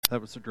That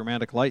was a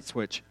dramatic light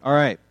switch. All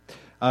right.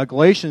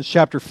 Galatians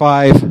chapter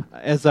 5,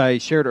 as I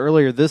shared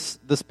earlier, this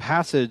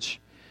passage,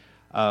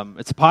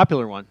 it's a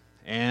popular one.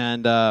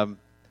 And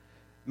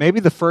maybe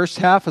the first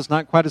half is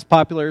not quite as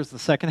popular as the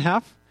second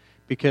half,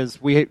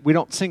 because we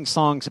don't sing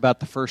songs about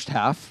the first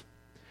half.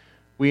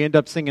 We end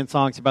up singing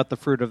songs about the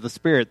fruit of the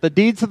Spirit. The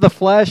deeds of the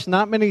flesh,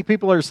 not many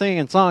people are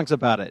singing songs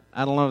about it.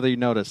 I don't know if you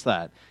noticed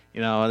that.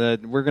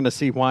 We're going to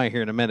see why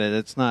here in a minute.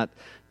 It's not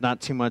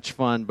too much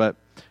fun, but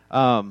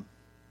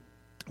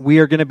we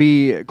are going to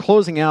be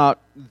closing out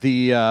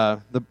the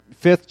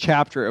 5th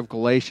chapter of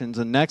Galatians,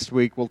 and next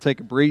week we'll take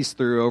a breeze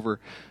through over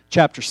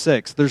chapter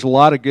 6. There's a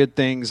lot of good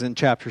things in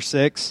chapter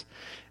 6,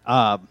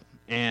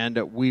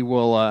 and we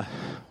will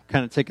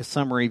kind of take a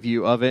summary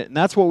view of it, and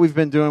that's what we've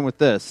been doing with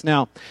this.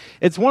 Now,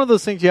 it's one of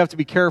those things you have to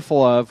be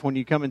careful of when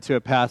you come into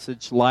a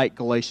passage like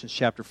Galatians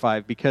chapter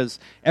 5, because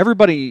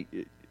everybody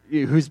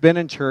who's been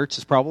in church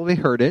has probably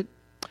heard it,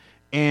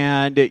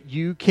 and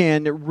you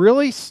can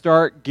really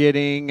start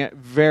getting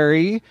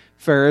very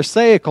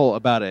pharisaical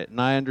about it.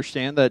 And I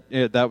understand that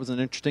that was an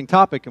interesting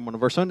topic in one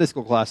of our Sunday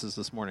school classes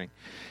this morning,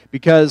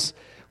 because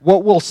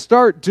what we'll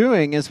start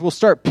doing is we'll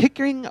start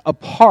picking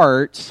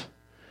apart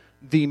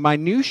the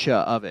minutia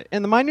of it.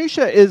 And the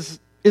minutia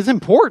is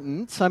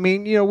important. I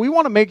mean, we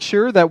want to make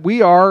sure that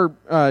we are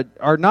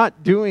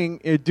doing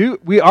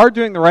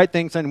the right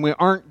things and we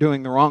aren't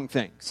doing the wrong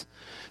things.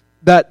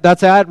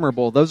 That's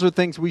admirable. Those are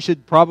things we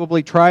should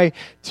probably try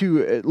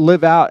to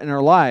live out in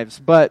our lives.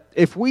 But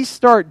if we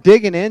start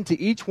digging into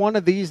each one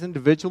of these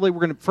individually,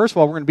 first of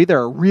all, we're going to be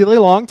there a really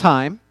long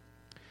time.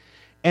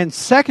 And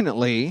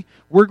secondly,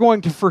 we're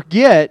going to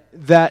forget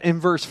that in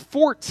verse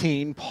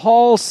 14,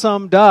 Paul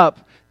summed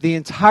up the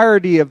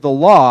entirety of the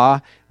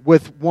law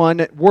with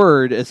one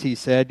word, as he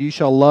said, you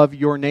shall love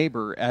your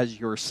neighbor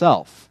as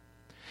yourself.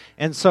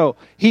 And so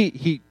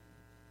he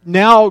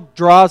now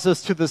draws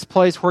us to this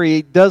place where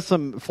he does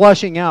some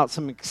fleshing out,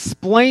 some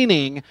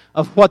explaining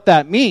of what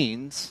that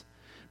means,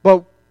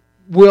 but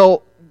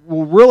we'll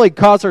really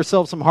cause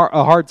ourselves a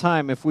hard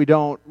time if we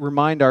don't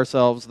remind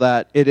ourselves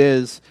that it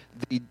is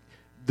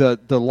the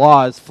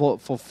law is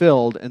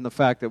fulfilled in the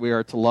fact that we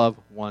are to love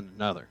one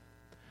another.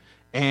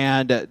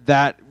 And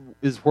that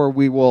is where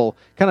we will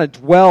kind of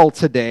dwell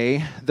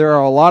today. There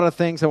are a lot of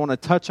things I want to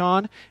touch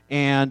on,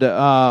 and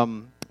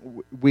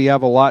we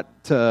have a lot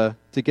to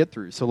get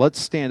through. So let's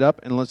stand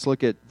up and let's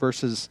look at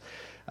verses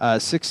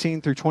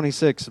 16 through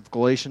 26 of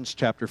Galatians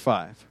chapter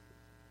 5.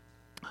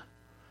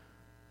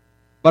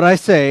 But I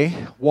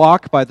say,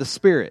 walk by the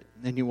Spirit,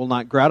 and you will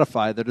not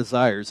gratify the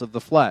desires of the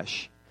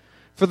flesh.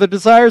 For the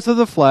desires of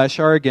the flesh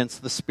are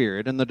against the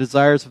Spirit, and the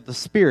desires of the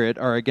Spirit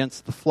are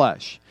against the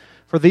flesh.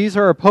 For these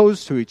are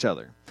opposed to each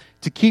other,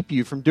 to keep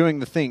you from doing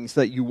the things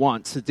that you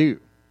want to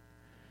do.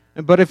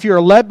 But if you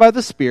are led by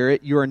the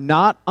Spirit, you are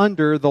not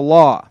under the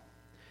law.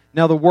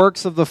 Now the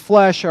works of the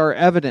flesh are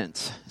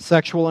evident: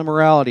 sexual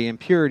immorality,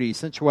 impurity,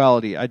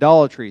 sensuality,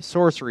 idolatry,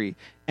 sorcery,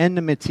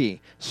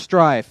 enmity,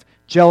 strife,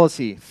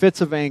 jealousy,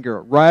 fits of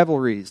anger,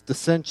 rivalries,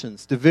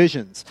 dissensions,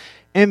 divisions,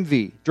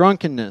 envy,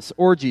 drunkenness,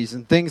 orgies,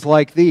 and things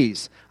like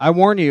these. I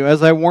warn you,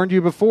 as I warned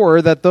you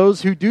before, that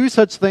those who do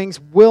such things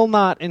will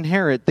not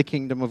inherit the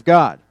kingdom of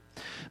God.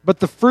 But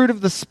the fruit of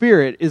the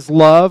Spirit is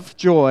love,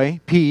 joy,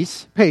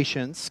 peace,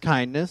 patience,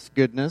 kindness,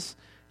 goodness,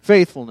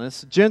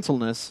 faithfulness,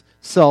 gentleness,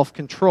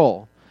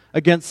 self-control.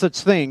 Against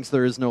such things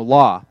there is no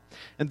law.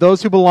 And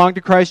those who belong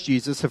to Christ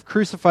Jesus have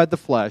crucified the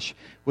flesh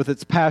with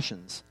its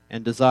passions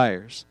and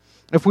desires.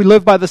 If we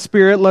live by the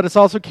Spirit, let us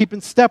also keep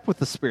in step with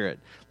the Spirit.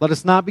 Let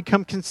us not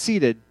become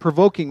conceited,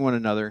 provoking one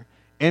another,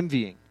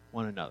 envying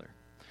one another.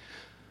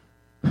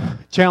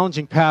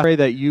 Challenging path. I pray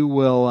that you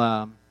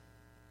will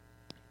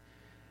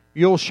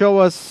you'll show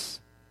us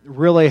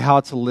really how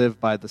to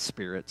live by the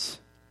Spirit.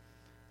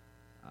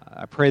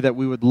 I pray that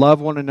we would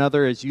love one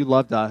another as you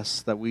loved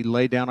us, that we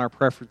lay down our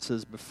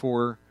preferences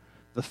before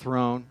the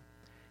throne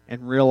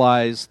and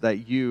realize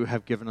that you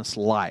have given us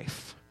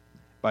life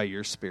by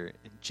your Spirit.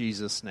 In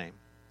Jesus' name,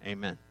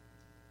 amen.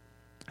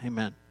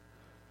 Amen.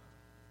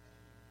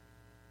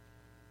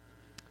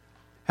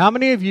 How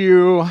many of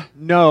you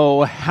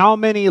know how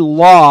many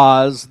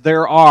laws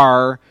there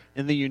are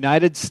in the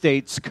United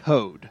States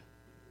Code?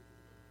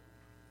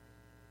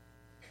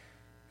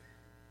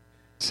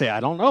 Say, I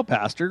don't know,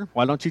 Pastor.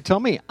 Why don't you tell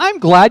me? I'm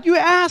glad you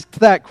asked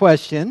that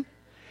question,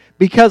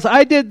 because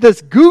I did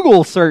this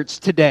Google search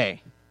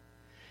today.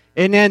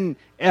 And then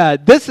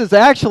this is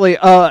actually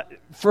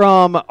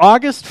from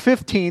August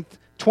 15th,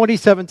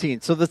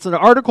 2017. So that's an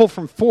article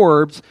from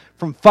Forbes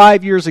from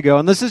 5 years ago.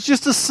 And this is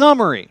just a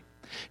summary.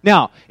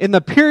 Now, in the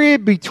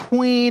period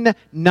between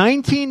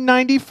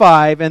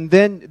 1995 and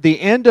then the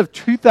end of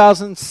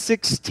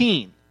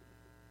 2016,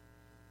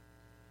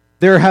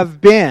 there have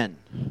been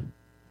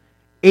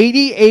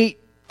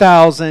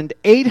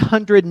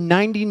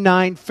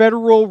 88,899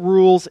 federal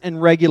rules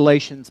and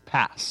regulations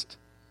passed.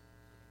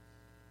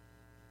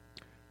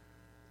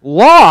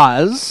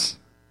 Laws,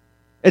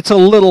 it's a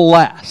little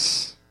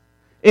less.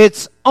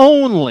 It's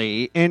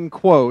only, in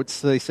quotes,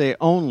 they say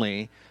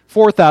only,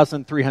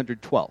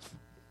 4,312.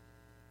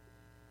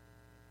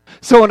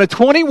 So in a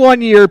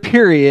 21-year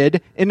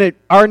period, in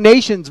our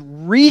nation's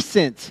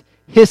recent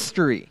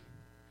history,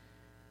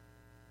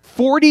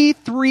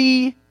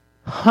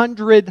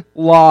 4,300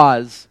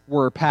 laws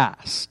were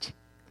passed.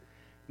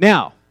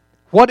 Now,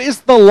 what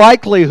is the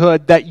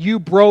likelihood that you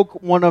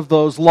broke one of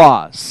those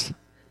laws?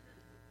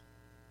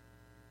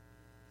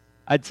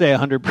 I'd say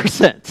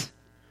 100%.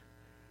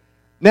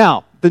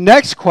 Now, the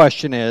next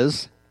question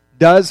is,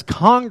 does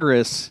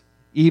Congress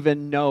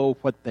even know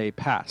what they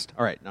passed?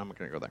 All right, now I'm not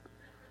going to go there.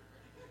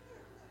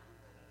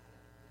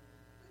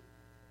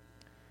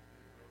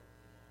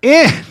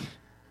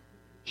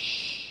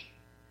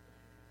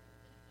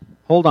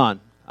 Hold on.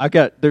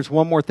 There's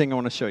one more thing I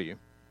want to show you.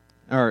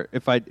 Or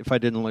if I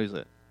didn't lose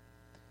it.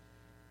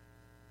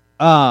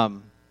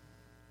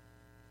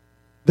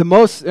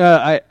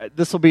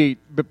 This will be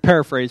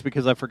paraphrased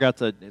because I forgot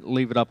to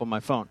leave it up on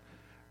my phone.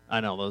 I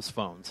know those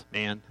phones,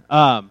 man.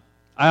 I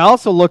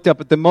also looked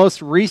up at the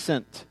most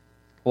recent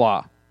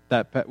law,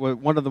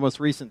 one of the most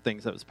recent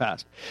things that was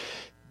passed.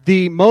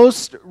 The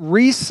most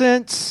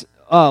recent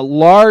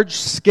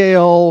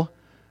large-scale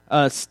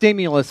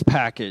stimulus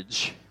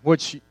package,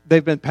 which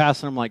they've been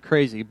passing them like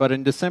crazy, but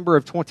in December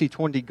of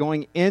 2020,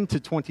 going into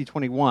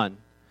 2021,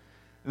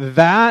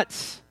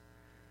 that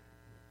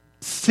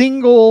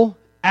single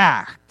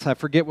act, I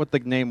forget what the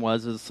name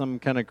was, is some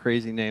kind of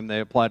crazy name they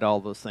applied to all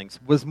those things,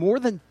 was more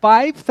than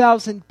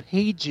 5,000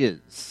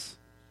 pages.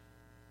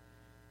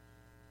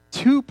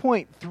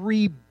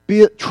 $2.3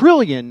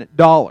 trillion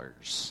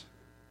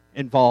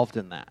involved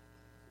in that.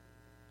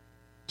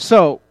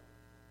 So,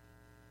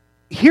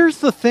 here's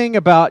the thing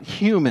about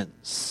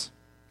humans.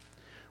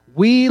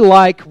 We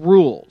like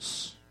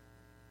rules.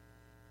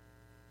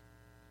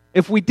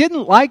 If we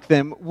didn't like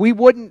them, we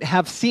wouldn't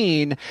have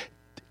seen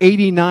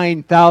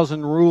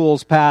 89,000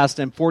 rules passed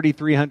and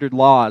 4,300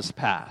 laws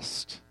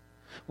passed.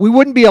 We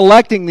wouldn't be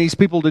electing these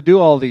people to do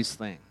all these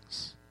things.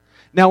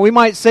 Now, we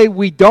might say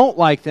we don't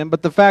like them,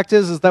 but the fact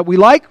is that we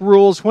like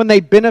rules when they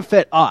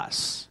benefit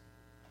us,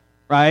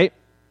 right?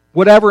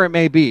 Whatever it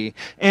may be.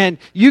 And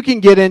you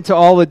can get into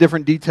all the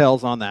different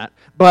details on that.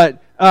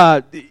 But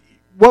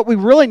what we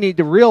really need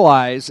to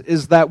realize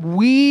is that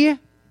we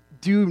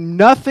do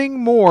nothing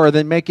more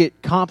than make it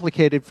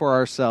complicated for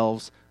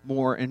ourselves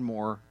more and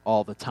more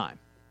all the time.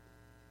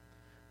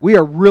 We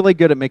are really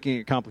good at making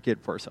it complicated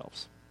for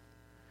ourselves.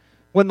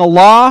 When the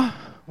law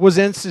was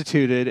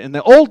instituted in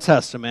the Old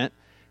Testament,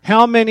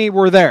 how many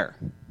were there?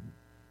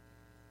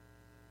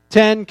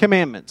 10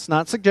 commandments,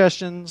 not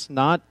suggestions,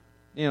 not,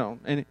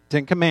 10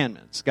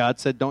 commandments. God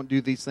said, don't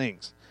do these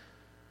things.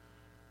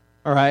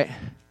 All right.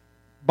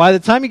 By the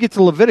time you get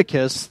to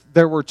Leviticus,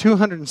 there were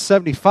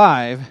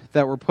 275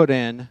 that were put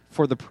in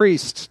for the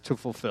priests to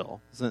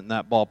fulfill. It's in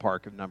that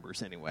ballpark of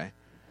numbers anyway.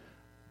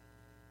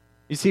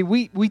 You see,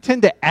 we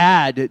tend to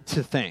add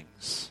to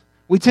things.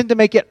 We tend to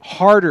make it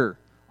harder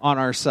on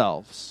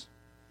ourselves.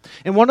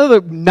 And one of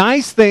the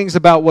nice things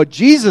about what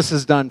Jesus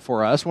has done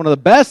for us, one of the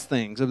best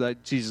things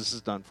that Jesus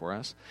has done for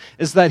us,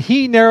 is that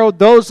he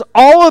narrowed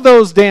all of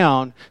those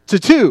down to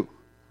 2,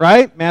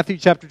 right? Matthew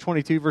chapter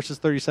 22, verses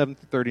 37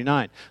 through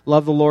 39.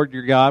 Love the Lord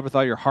your God with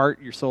all your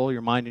heart, your soul,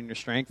 your mind, and your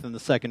strength. And the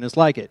second is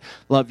like it.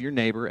 Love your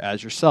neighbor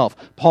as yourself.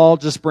 Paul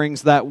just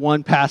brings that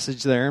one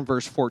passage there in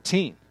verse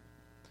 14.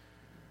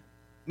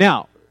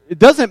 Now, it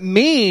doesn't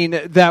mean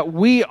that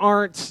we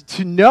aren't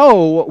to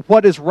know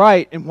what is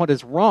right and what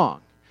is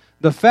wrong.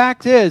 The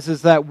fact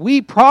is that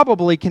we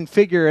probably can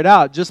figure it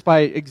out just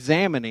by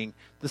examining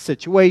the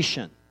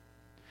situation.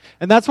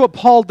 And that's what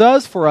Paul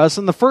does for us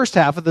in the first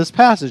half of this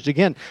passage.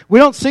 Again, we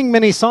don't sing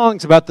many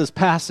songs about this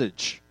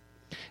passage.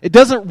 It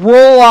doesn't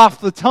roll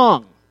off the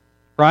tongue,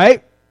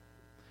 right?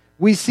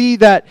 We see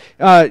that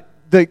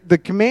the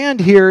command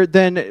here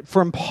then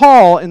from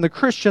Paul in the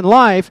Christian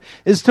life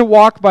is to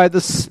walk by the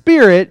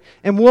Spirit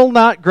and will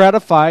not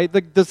gratify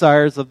the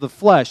desires of the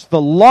flesh. The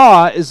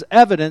law is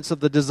evidence of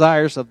the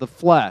desires of the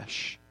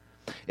flesh.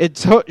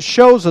 It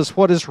shows us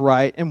what is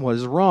right and what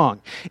is wrong.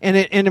 And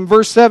in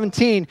verse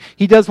 17,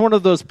 he does one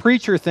of those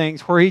preacher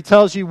things where he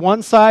tells you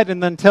one side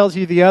and then tells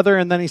you the other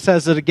and then he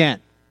says it again.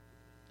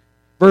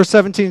 Verse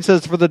 17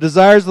 says, "For the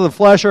desires of the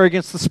flesh are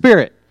against the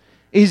Spirit."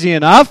 Easy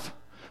enough.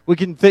 We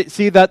can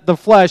see that the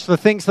flesh, the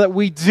things that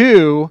we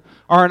do,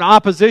 are in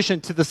opposition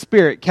to the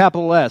Spirit,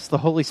 capital S, the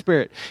Holy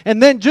Spirit.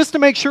 And then just to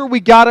make sure we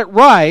got it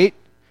right,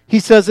 he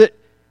says it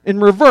in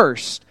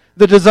reverse.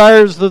 The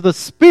desires of the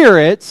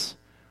Spirit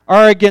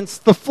are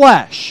against the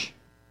flesh.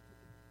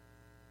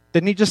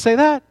 Didn't he just say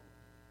that?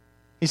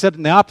 He said it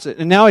in the opposite,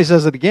 and now he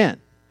says it again.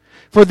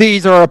 For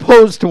these are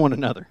opposed to one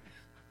another.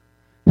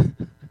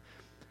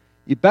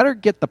 You better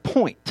get the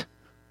point.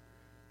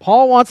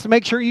 Paul wants to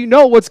make sure you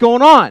know what's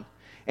going on.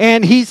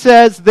 And he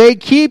says, they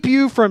keep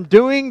you from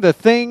doing the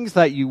things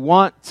that you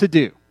want to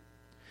do.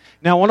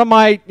 Now, one of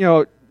my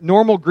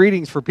normal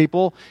greetings for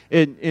people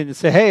and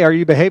say, hey, are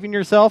you behaving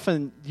yourself?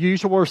 And the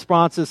usual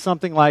response is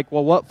something like,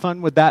 well, what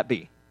fun would that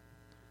be?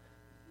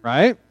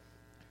 Right?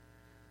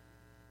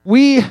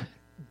 We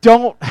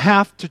don't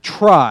have to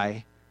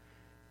try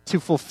to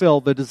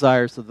fulfill the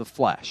desires of the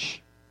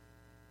flesh.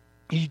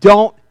 You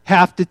don't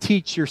have to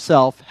teach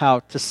yourself how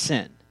to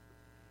sin.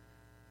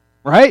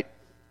 Right?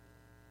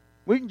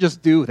 We can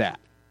just do that.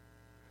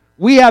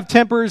 We have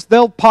tempers,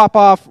 they'll pop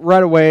off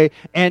right away,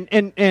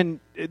 and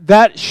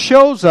that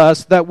shows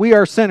us that we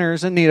are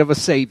sinners in need of a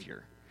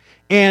Savior.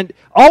 And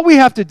all we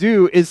have to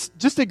do is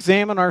just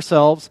examine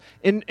ourselves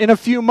in a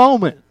few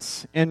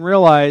moments and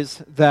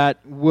realize that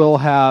we'll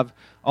have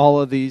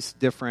all of these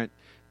different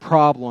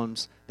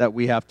problems that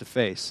we have to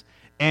face.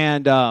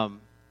 And I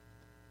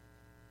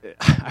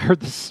heard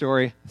this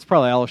story. It's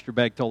probably Alistair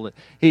Begg told it.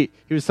 He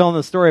was telling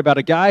the story about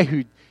a guy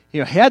who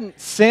hadn't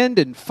sinned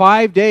in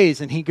 5 days,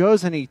 and he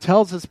goes and he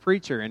tells his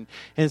preacher, and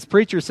his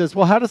preacher says,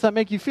 well, how does that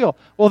make you feel?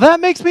 Well, that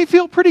makes me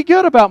feel pretty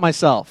good about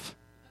myself.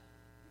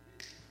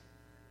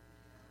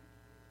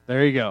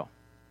 There you go.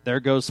 There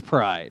goes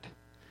pride.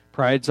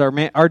 Pride's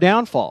our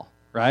downfall,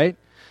 right?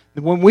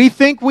 When we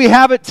think we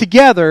have it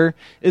together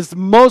is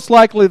most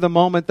likely the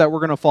moment that we're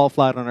going to fall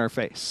flat on our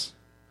face.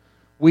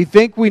 We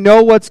think we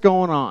know what's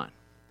going on.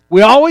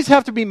 We always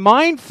have to be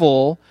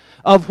mindful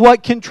of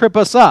what can trip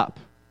us up,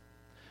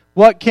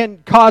 what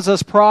can cause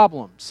us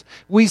problems.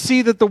 We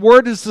see that the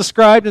word is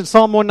described in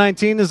Psalm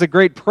 119 as a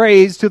great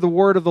praise to the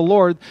word of the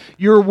Lord.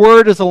 Your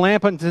word is a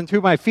lamp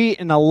unto my feet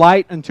and a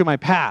light unto my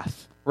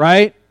path,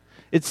 right?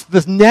 It's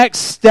the next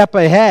step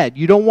ahead.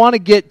 You don't want to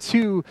get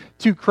too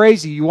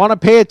crazy. You want to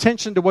pay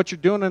attention to what you're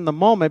doing in the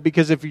moment,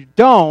 because if you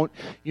don't,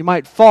 you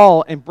might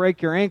fall and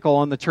break your ankle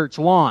on the church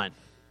lawn.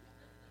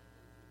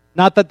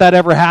 Not that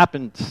ever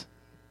happened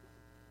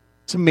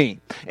to me.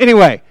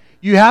 Anyway,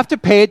 you have to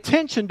pay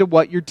attention to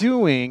what you're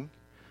doing,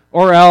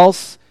 or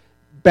else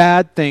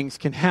bad things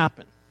can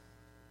happen.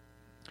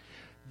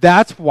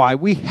 That's why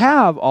we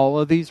have all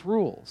of these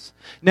rules.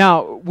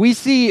 Now, we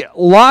see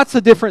lots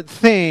of different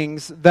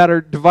things that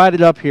are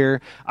divided up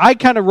here. I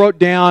kind of wrote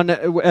down,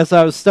 as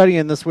I was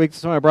studying this week,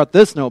 so when I brought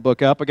this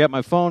notebook up, I got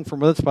my phone from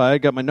this side, I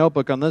got my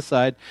notebook on this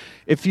side.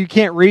 If you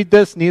can't read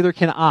this, neither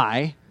can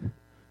I.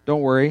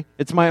 Don't worry.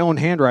 It's my own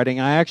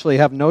handwriting. I actually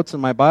have notes in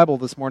my Bible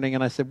this morning,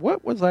 and I said,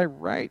 what was I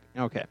writing?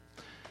 Okay.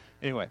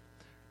 Anyway.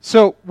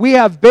 So we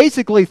have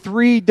basically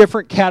 3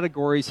 different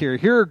categories here.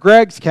 Here are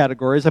Greg's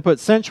categories. I put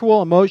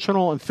sensual,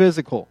 emotional, and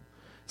physical.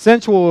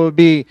 Sensual would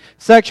be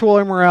sexual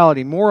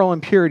immorality, moral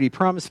impurity,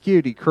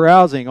 promiscuity,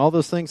 carousing, all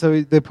those things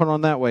that they put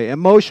on that way.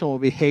 Emotional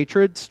would be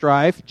hatred,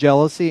 strife,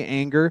 jealousy,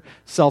 anger,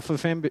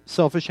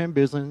 selfish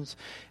ambitions,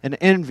 and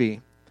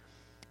envy.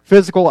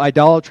 Physical,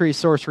 idolatry,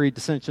 sorcery,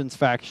 dissensions,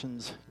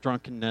 factions,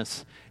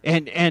 drunkenness.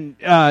 And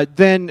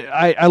then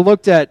I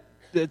looked at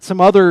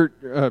some other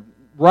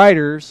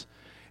writers,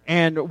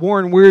 and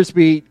Warren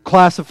Wiersbe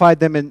classified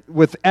them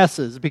with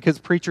S's because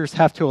preachers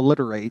have to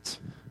alliterate,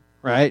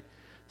 right?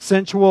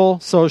 Sensual,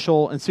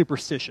 social, and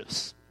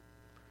superstitious.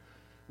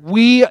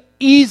 We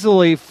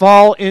easily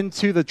fall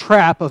into the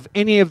trap of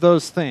any of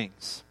those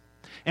things.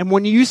 And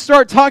when you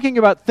start talking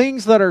about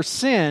things that are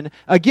sin,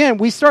 again,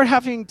 we start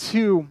having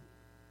to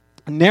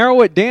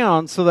narrow it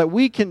down so that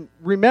we can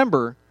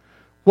remember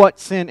what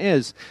sin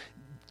is.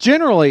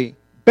 Generally,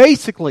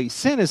 basically,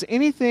 sin is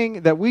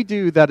anything that we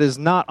do that is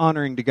not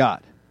honoring to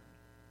God.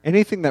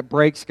 Anything that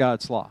breaks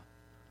God's law.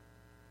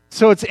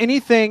 So it's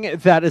anything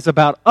that is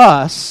about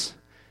us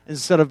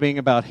instead of being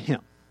about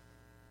Him.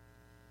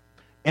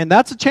 And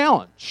that's a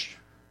challenge,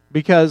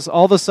 because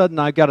all of a sudden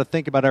I've got to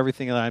think about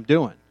everything that I'm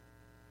doing.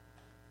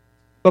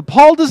 But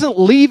Paul doesn't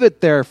leave it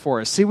there for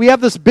us. See, we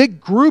have this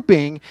big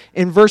grouping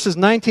in verses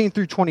 19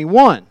 through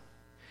 21.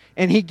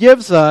 And he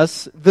gives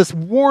us this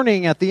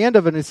warning at the end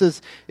of it. It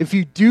says, if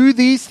you do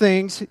these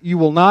things, you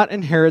will not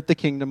inherit the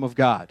kingdom of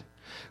God.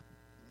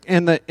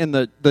 And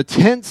the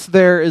tense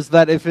there is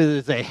that if it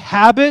is a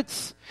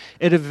habit,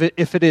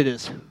 if it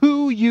is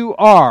who you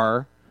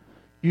are,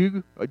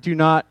 you do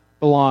not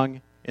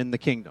belong in the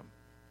kingdom.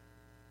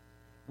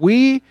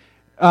 We,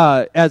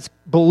 as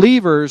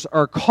believers,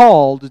 are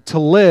called to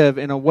live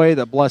in a way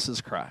that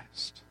blesses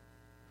Christ.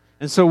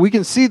 And so we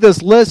can see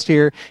this list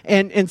here,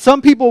 and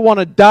some people want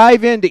to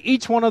dive into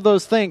each one of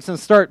those things and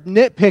start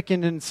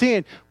nitpicking and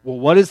seeing, well,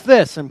 what is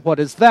this and what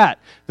is that?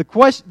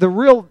 The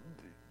real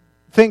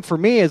thing for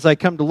me as I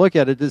come to look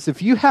at it is,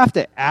 if you have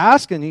to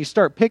ask and you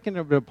start picking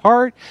it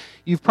apart,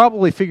 you've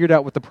probably figured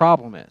out what the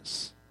problem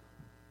is.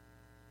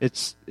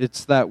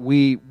 It's that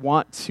we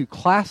want to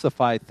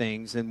classify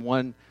things in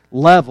one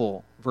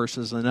level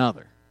versus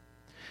another.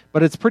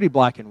 But it's pretty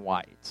black and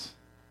white.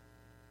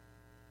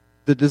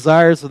 The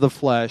desires of the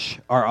flesh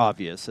are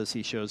obvious, as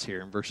he shows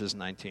here in verses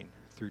 19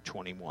 through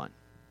 21.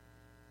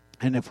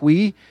 And if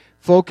we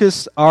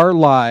focus our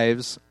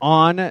lives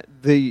on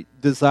the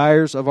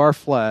desires of our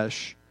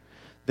flesh,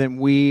 then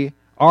we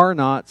are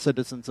not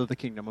citizens of the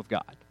kingdom of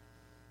God.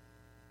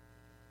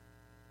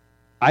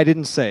 I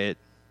didn't say it,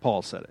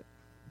 Paul said it.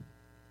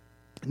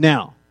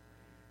 Now,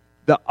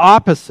 the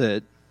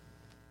opposite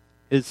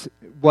is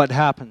what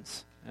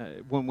happens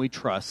when we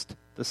trust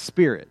the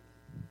Spirit.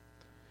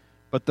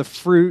 But the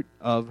fruit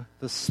of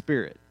the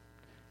Spirit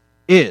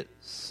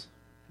is.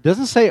 It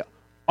doesn't say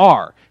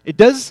are. It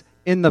does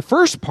in the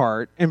first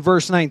part, in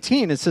verse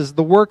 19, it says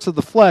the works of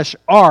the flesh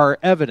are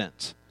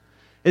evident.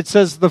 It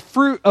says the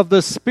fruit of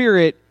the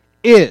Spirit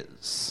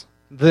is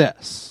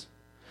this.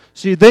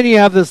 So then you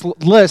have this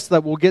list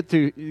that we'll get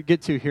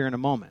to here in a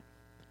moment.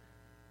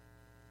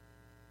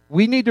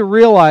 We need to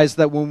realize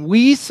that when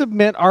we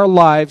submit our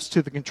lives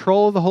to the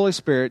control of the Holy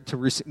Spirit,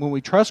 when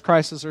we trust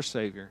Christ as our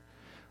Savior,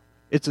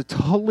 it's a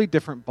totally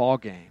different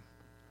ballgame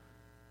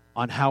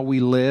on how we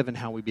live and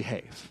how we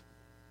behave.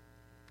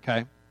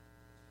 Okay?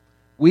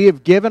 We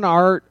have given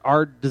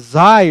our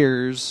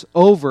desires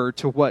over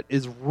to what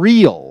is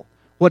real,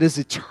 what is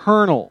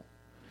eternal,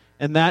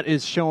 and that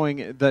is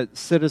showing the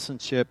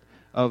citizenship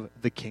of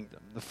the kingdom.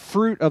 The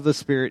fruit of the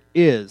Spirit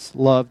is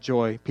love,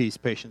 joy, peace,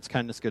 patience,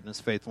 kindness,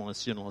 goodness,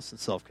 faithfulness, gentleness, and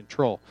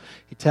self-control.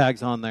 He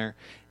tags on there,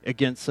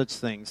 against such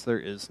things there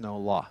is no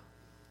law.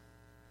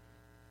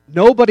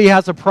 Nobody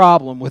has a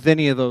problem with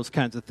any of those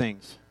kinds of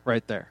things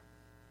right there.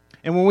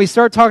 And when we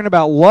start talking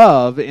about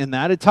love in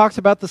that, it talks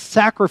about the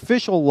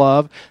sacrificial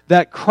love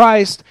that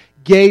Christ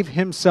gave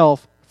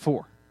himself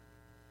for.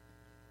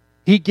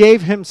 He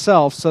gave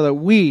himself so that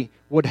we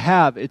would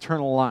have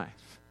eternal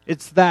life.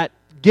 It's that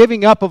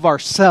giving up of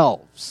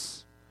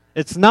ourselves.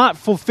 It's not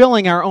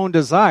fulfilling our own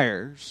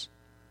desires.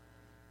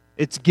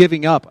 It's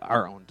giving up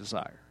our own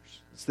desires.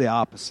 It's the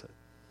opposite.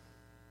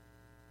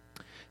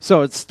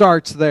 So it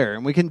starts there.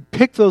 And we can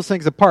pick those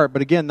things apart.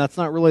 But again, that's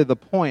not really the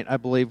point, I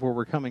believe, where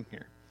we're coming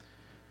here.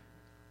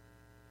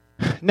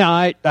 Now,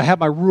 I have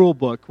my rule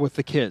book with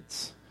the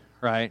kids,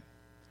 right?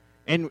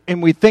 And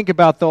we think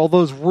about all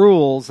those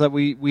rules that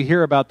we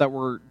hear about that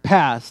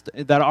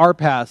are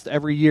passed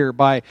every year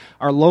by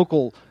our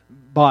local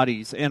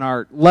bodies, in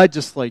our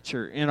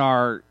legislature, in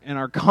our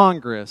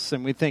Congress,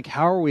 and we think,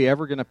 how are we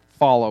ever going to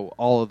follow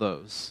all of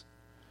those?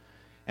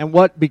 And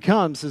what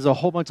becomes is a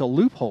whole bunch of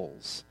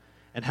loopholes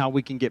in how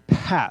we can get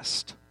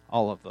past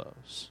all of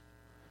those.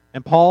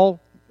 And Paul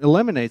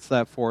eliminates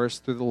that for us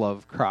through the love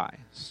of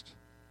Christ.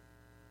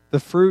 The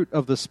fruit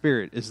of the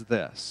Spirit is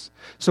this.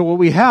 So what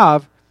we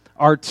have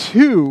are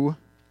two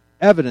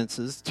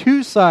evidences,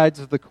 two sides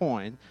of the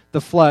coin,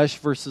 the flesh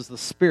versus the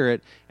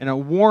Spirit, and a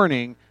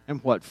warning in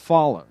what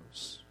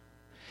follows.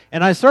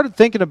 And I started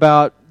thinking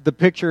about the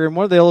picture, and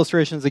one of the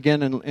illustrations,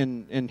 again,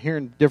 in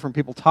hearing different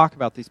people talk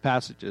about these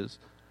passages,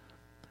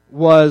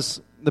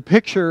 was the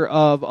picture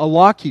of a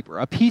lawkeeper,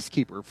 a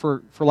peacekeeper,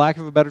 for lack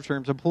of a better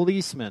term, a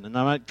policeman. And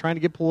I'm not trying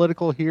to get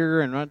political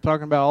here, and I'm not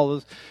talking about all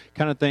those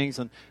kind of things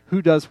and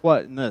who does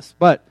what in this.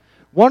 But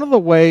one of the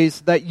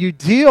ways that you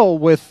deal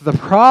with the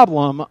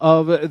problem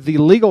of the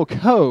legal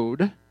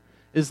code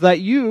is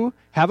that you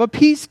have a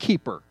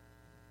peacekeeper.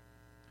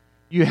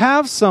 You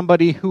have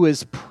somebody who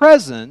is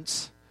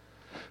present,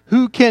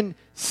 who can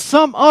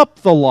sum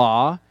up the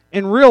law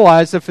and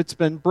realize if it's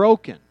been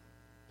broken.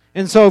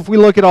 And so if we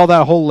look at all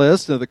that whole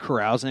list of the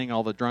carousing,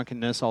 all the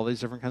drunkenness, all these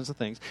different kinds of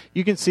things,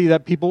 you can see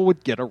that people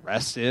would get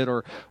arrested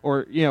or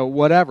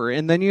whatever.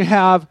 And then you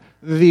have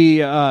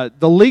the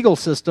legal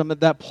system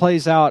that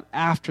plays out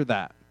after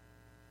that.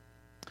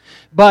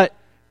 But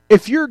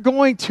if you're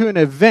going to an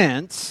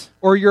event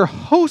or you're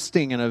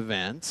hosting an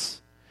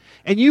event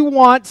and you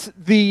want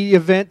the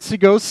event to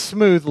go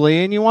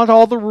smoothly and you want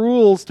all the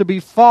rules to be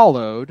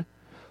followed,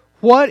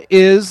 what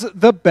is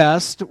the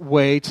best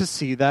way to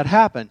see that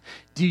happen?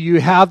 Do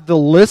you have the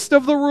list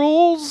of the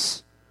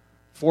rules,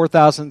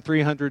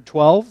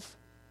 4,312?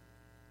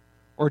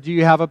 Or do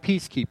you have a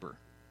peacekeeper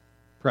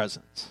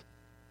present?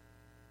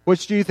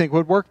 Which do you think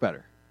would work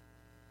better?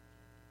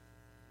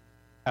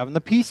 Having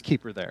the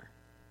peacekeeper there.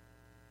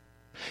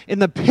 In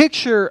the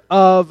picture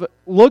of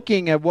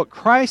looking at what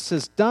Christ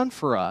has done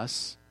for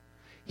us,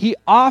 he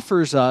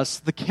offers us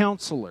the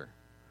counselor,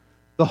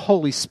 the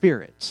Holy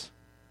Spirit.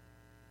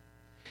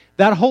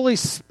 That Holy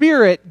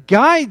Spirit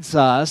guides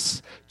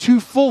us to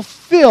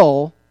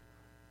fulfill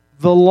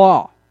the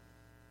law.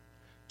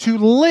 To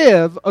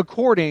live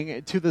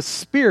according to the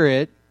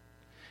Spirit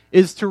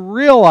is to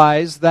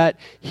realize that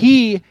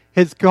he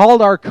has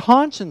called our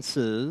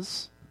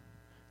consciences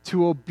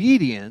to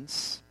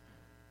obedience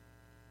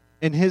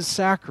in his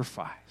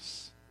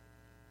sacrifice.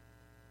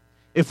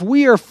 If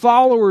we are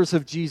followers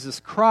of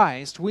Jesus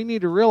Christ, we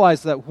need to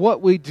realize that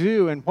what we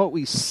do and what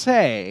we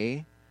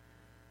say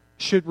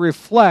should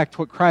reflect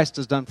what Christ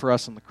has done for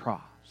us on the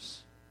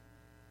cross.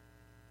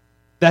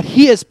 That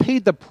he has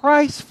paid the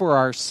price for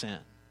our sin.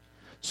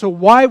 So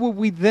why would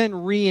we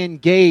then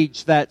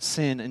re-engage that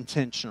sin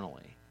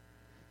intentionally?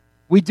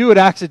 We do it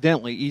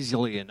accidentally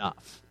easily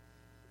enough.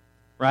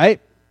 Right?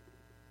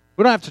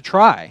 We don't have to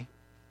try.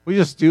 We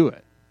just do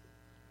it.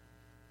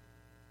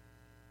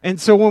 And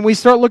so when we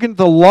start looking at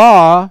the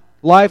law,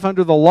 life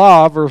under the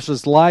law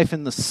versus life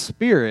in the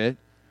Spirit,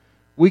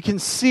 we can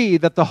see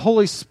that the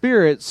Holy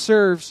Spirit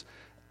serves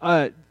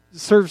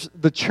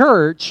the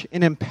church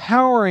in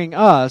empowering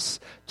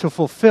us to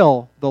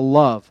fulfill the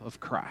love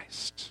of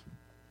Christ.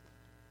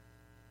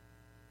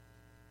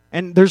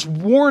 And there's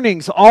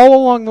warnings all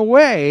along the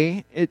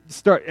way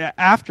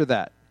after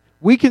that.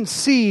 We can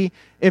see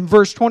in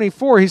verse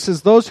 24, he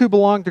says, those who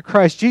belong to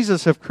Christ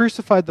Jesus have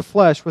crucified the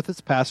flesh with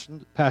its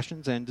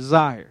passions and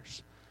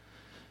desires.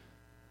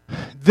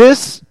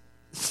 This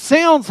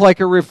sounds like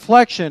a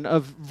reflection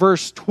of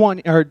verse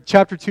 20 or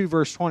chapter 2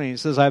 verse 20. It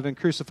says, "I have been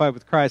crucified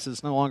with Christ.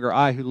 It's no longer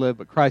I who live,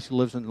 but Christ who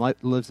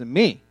lives in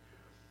me."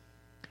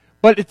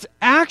 But it's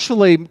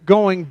actually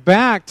going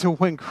back to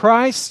when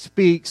Christ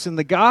speaks in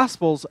the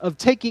Gospels of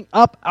taking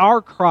up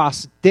our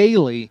cross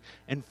daily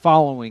and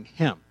following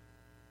Him.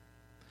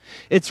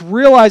 It's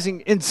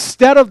realizing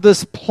instead of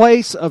this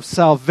place of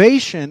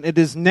salvation, it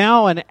is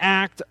now an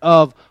act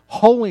of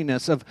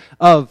holiness,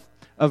 of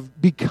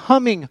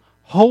becoming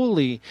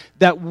holy,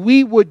 that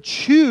we would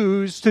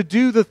choose to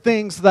do the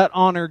things that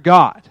honor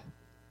God.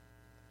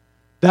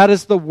 That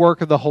is the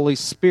work of the Holy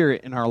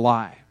Spirit in our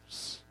lives.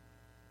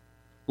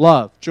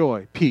 Love,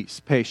 joy, peace,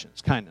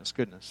 patience, kindness,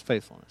 goodness,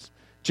 faithfulness,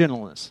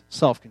 gentleness,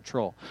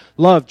 self-control.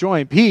 Love,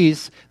 joy, and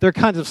peace, they're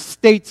kinds of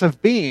states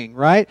of being,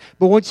 right?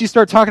 But once you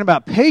start talking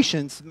about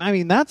patience, I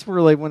mean, that's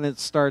really when it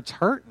starts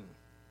hurting,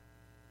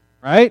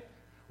 right?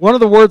 One of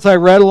the words I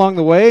read along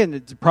the way, and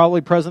it's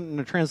probably present in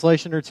a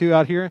translation or two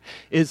out here,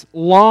 is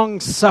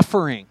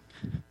long-suffering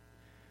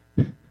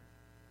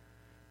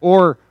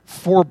or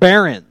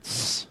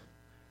forbearance.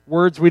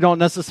 Words we don't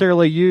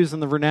necessarily use in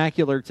the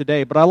vernacular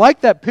today. But I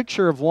like that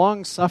picture of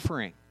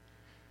long-suffering.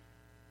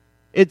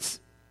 It's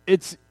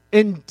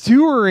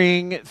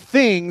enduring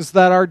things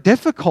that are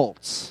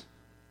difficult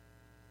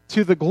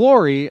to the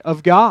glory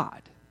of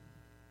God.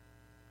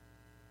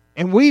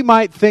 And we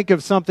might think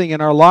of something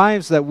in our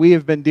lives that we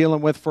have been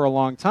dealing with for a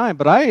long time,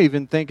 but I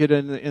even think it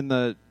in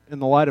the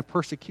light of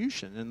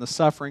persecution and the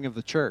suffering of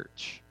the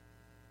church.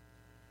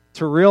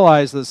 To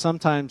realize that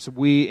sometimes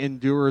we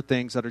endure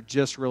things that are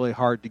just really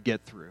hard to get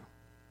through.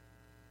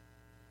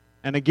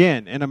 And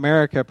again, in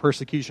America,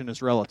 persecution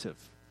is relative.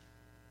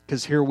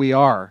 Because here we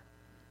are,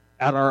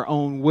 at our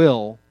own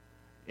will,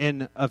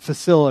 in a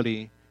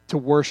facility to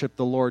worship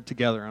the Lord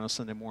together on a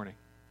Sunday morning.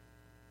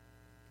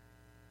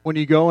 When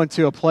you go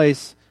into a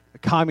place, a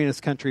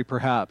communist country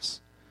perhaps,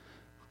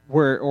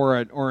 or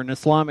an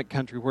Islamic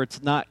country where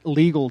it's not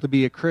legal to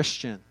be a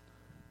Christian,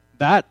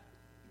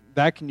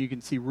 you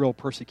can see real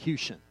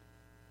persecution.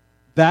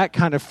 That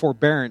kind of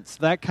forbearance,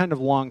 that kind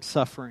of long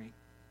suffering,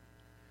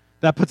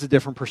 that puts a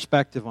different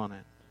perspective on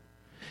it.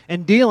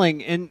 And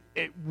dealing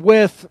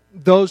with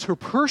those who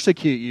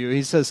persecute you,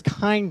 he says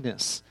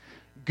kindness,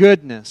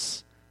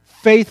 goodness,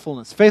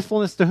 faithfulness.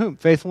 Faithfulness to whom?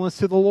 Faithfulness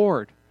to the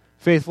Lord.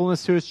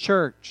 Faithfulness to His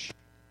church.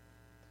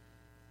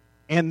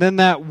 And then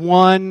that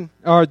one,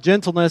 or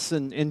gentleness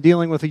in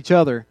dealing with each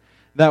other.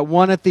 That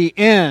one at the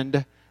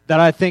end that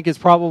I think is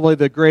probably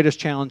the greatest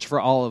challenge for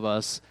all of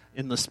us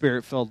in the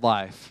Spirit-filled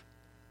life.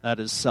 That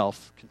is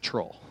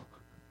self-control.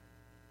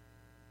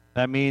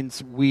 That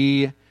means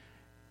we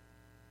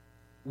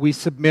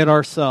submit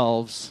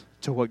ourselves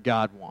to what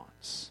God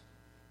wants.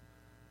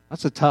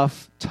 That's a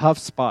tough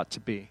spot to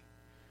be,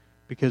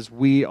 because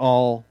we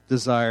all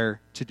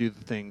desire to do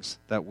the things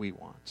that we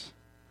want.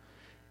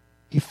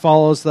 He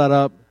follows that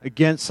up,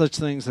 "Against such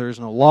things there is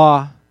no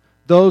law.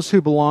 Those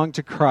who belong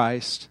to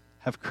Christ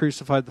have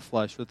crucified the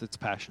flesh with its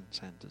passions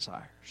and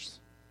desires."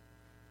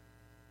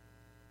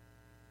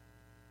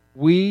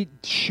 We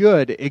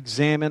should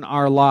examine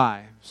our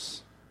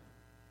lives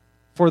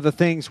for the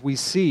things we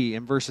see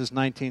in verses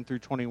 19 through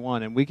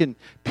 21. And we can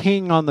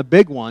ping on the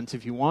big ones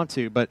if you want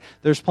to, but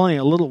there's plenty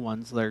of little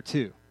ones there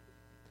too.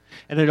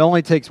 And it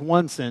only takes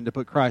one sin to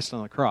put Christ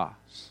on the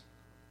cross.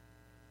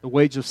 The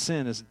wage of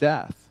sin is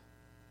death.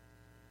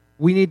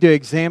 We need to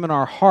examine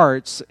our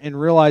hearts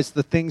and realize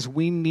the things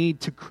we need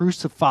to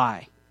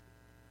crucify,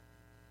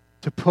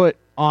 to put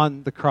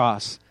on the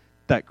cross,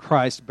 that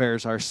Christ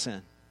bears our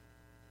sin.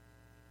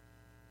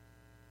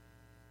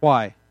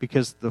 Why?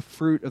 Because the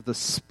fruit of the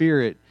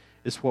Spirit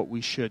is what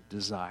we should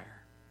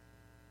desire.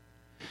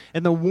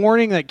 And the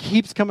warning that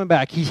keeps coming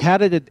back, he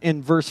had it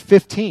in verse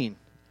 15.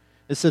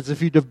 It says,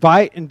 "If you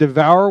divide and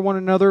devour one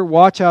another,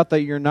 watch out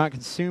that you're not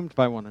consumed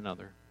by one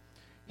another."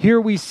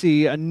 Here we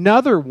see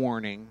another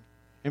warning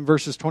in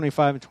verses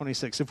 25 and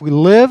 26. If we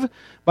live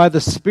by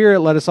the Spirit,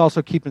 let us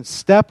also keep in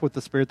step with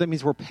the Spirit. That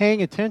means we're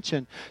paying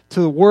attention to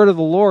the word of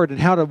the Lord and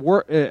how it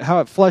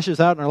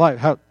fleshes out in our life,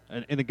 how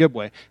in a good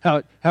way,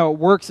 how it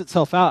works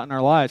itself out in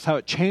our lives, how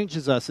it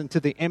changes us into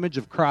the image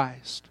of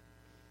Christ.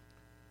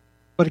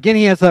 But again,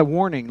 he has that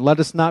warning, let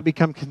us not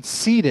become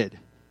conceited.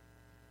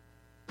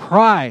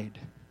 Pride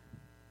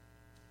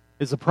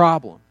is a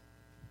problem.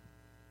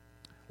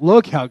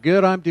 Look how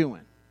good I'm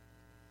doing.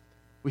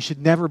 We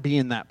should never be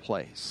in that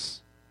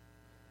place,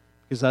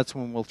 because that's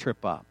when we'll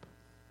trip up.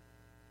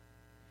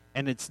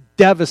 And it's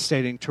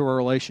devastating to our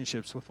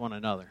relationships with one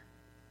another.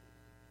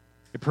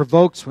 We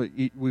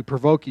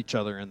provoke each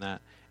other in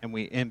that, and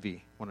we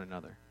envy one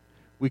another.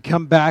 We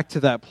come back to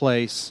that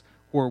place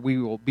where we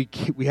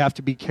have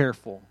to be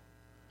careful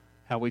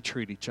how we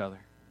treat each other.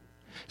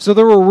 So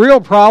there were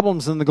real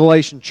problems in the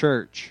Galatian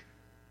church.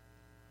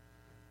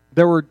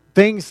 There were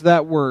things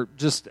that were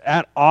just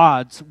at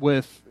odds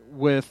with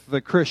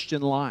the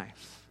Christian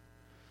life.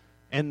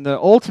 And the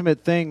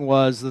ultimate thing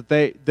was that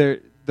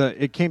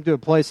it came to a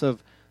place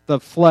of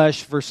the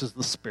flesh versus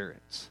the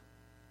spirit.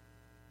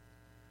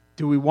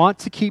 Do we want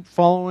to keep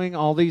following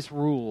all these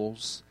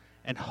rules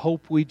and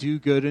hope we do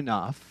good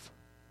enough?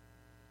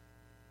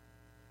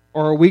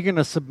 Or are we going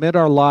to submit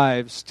our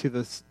lives to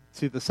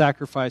the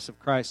sacrifice of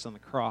Christ on the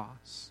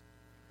cross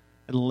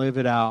and live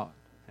it out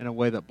in a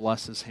way that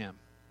blesses Him?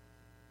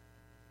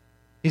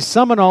 He's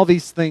summing all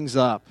these things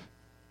up.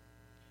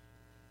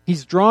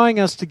 He's drawing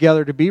us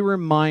together to be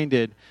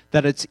reminded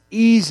that it's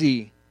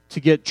easy to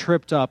get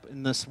tripped up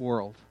in this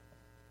world.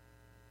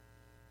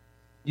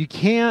 You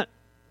can't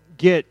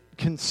get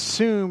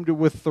consumed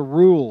with the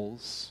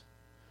rules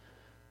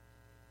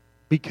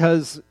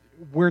because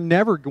we're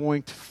never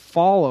going to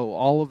follow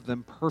all of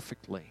them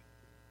perfectly.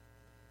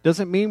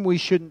 Doesn't mean we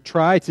shouldn't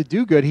try to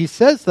do good. He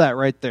says that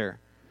right there.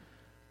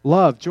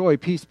 Love, joy,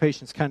 peace,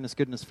 patience, kindness,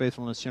 goodness,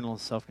 faithfulness,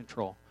 gentleness,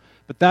 self-control.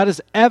 But that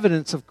is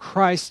evidence of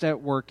Christ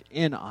at work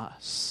in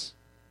us.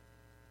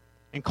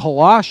 And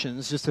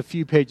Colossians, just a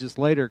few pages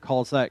later,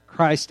 calls that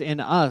Christ in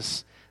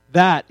us.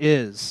 That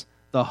is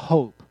the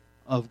hope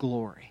of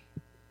glory.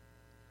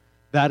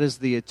 That is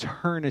the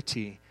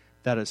eternity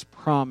that is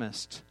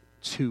promised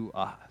to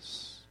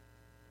us.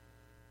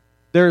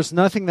 There is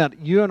nothing that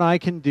you and I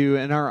can do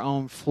in our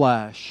own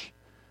flesh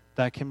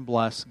that can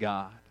bless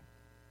God.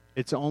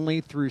 It's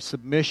only through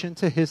submission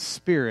to His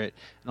Spirit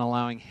and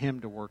allowing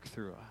Him to work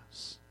through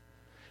us.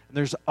 And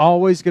there's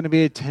always going to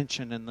be a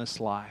tension in this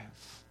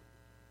life.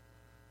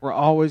 We're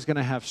always going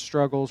to have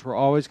struggles. We're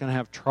always going to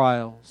have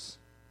trials.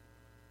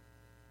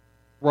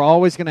 We're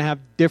always going to have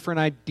different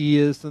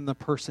ideas than the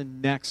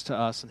person next to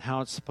us and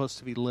how it's supposed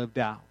to be lived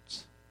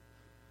out.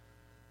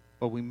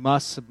 But we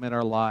must submit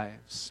our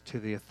lives to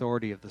the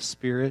authority of the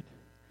Spirit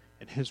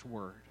and His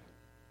Word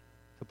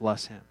to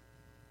bless Him.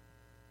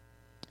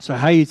 So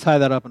how you tie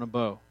that up in a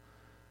bow?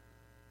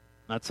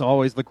 That's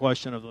always the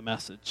question of the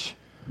message.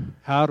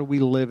 How do we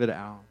live it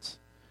out?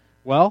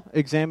 Well,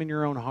 examine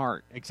your own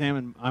heart.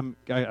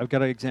 I've got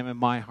to examine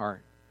my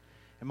heart.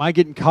 Am I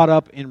getting caught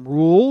up in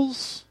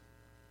rules?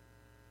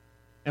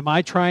 Am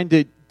I trying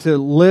to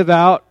live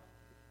out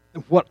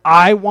what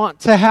I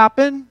want to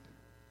happen?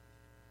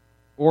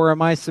 Or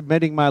am I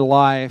submitting my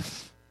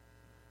life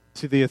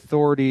to the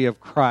authority of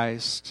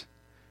Christ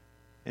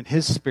and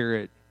His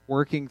Spirit,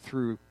 working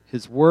through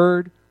His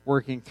Word,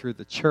 working through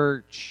the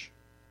church,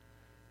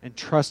 and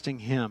trusting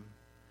Him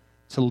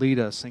to lead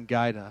us and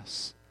guide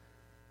us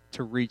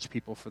to reach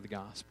people for the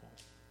gospel?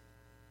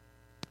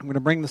 I'm going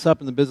to bring this up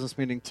in the business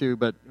meeting too,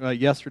 but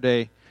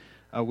yesterday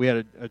we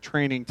had a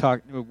training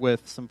talk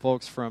with some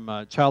folks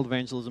from Child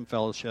Evangelism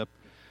Fellowship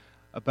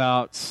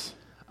about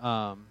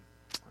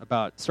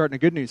starting a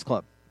Good News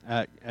Club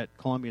at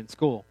Columbian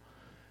School.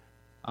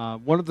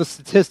 One of the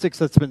statistics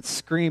that's been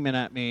screaming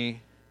at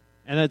me,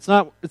 and it's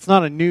not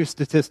a new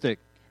statistic,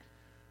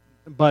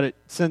 but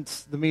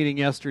since the meeting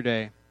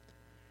yesterday,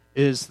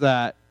 is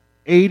that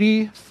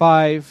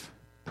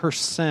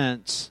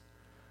 85%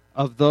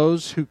 of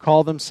those who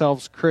call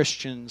themselves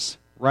Christians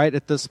right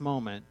at this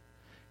moment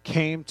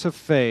came to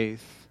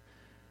faith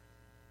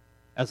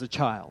as a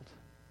child.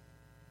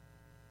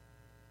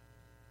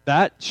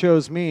 That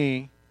shows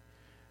me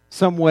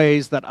some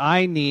ways that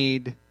I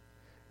need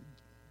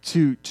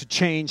to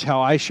change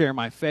how I share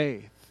my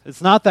faith.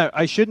 It's not that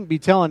I shouldn't be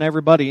telling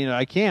everybody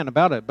I can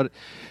about it, but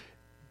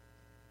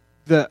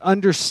the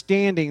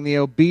understanding, the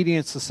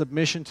obedience, the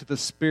submission to the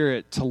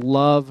Spirit to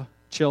love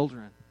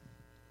children,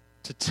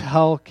 to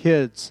tell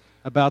kids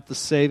about the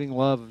saving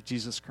love of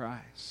Jesus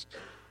Christ.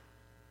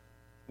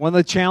 One of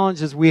the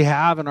challenges we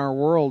have in our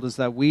world is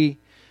that we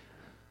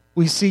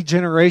see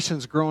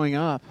generations growing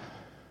up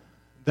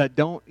that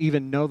don't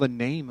even know the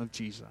name of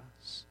Jesus.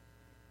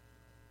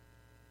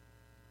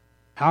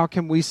 How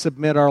can we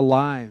submit our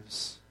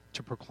lives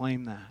to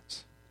proclaim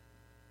that?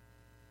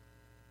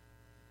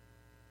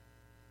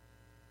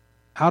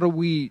 How do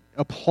we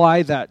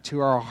apply that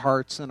to our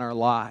hearts and our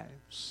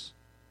lives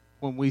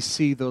when we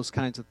see those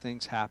kinds of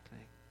things happening?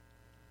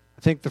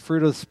 I think the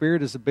fruit of the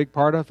Spirit is a big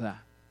part of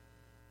that.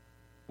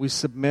 We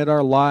submit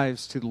our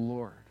lives to the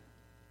Lord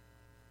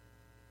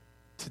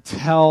to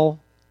tell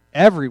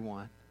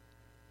everyone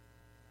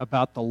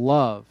about the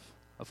love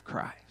of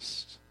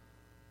Christ.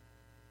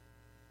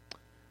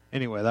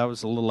 Anyway, that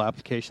was a little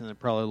application and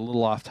probably a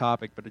little off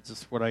topic, but it's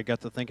just what I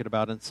got to thinking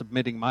about in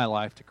submitting my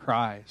life to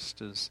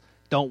Christ is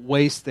don't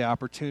waste the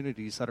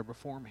opportunities that are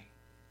before me.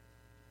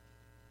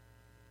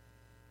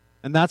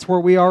 And that's where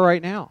we are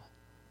right now,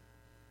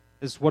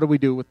 is what do we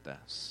do with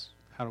this?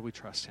 How do we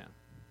trust Him?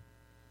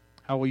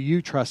 How will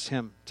you trust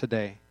Him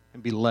today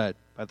and be led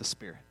by the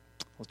Spirit?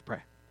 Let's pray.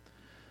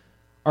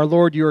 Our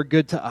Lord, you are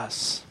good to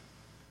us.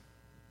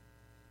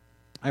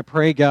 I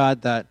pray,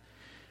 God, that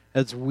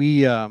as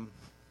we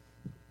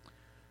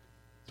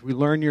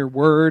learn your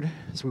word,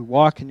 as we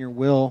walk in your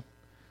will,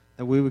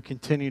 that we would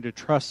continue to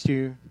trust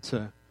you,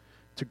 to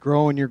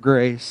grow in your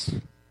grace,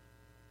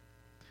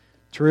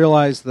 to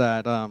realize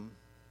that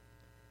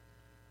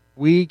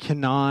we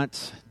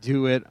cannot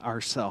do it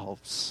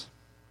ourselves.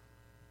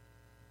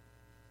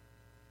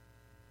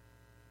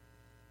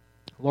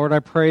 Lord, I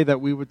pray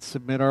that we would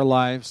submit our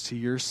lives to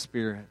your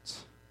Spirit,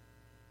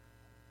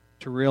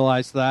 to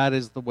realize that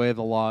is the way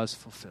the law is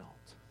fulfilled.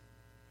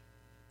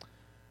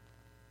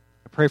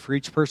 I pray for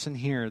each person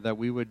here that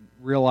we would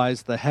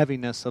realize the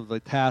heaviness of the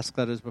task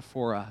that is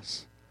before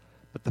us,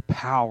 but the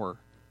power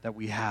that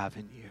we have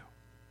in you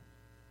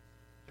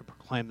to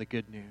proclaim the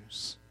good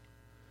news.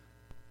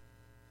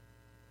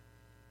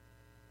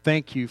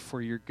 Thank you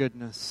for your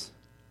goodness,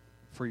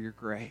 for your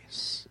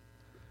grace.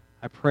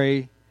 I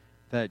pray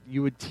that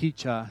you would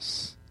teach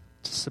us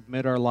to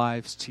submit our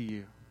lives to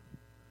you,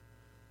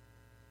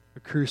 to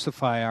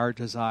crucify our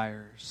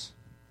desires,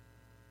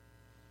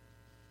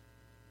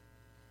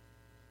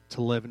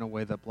 to live in a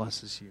way that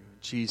blesses you.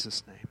 In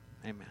Jesus' name,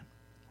 amen.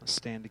 Let's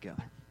stand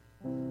together.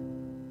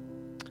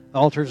 The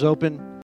altar's open.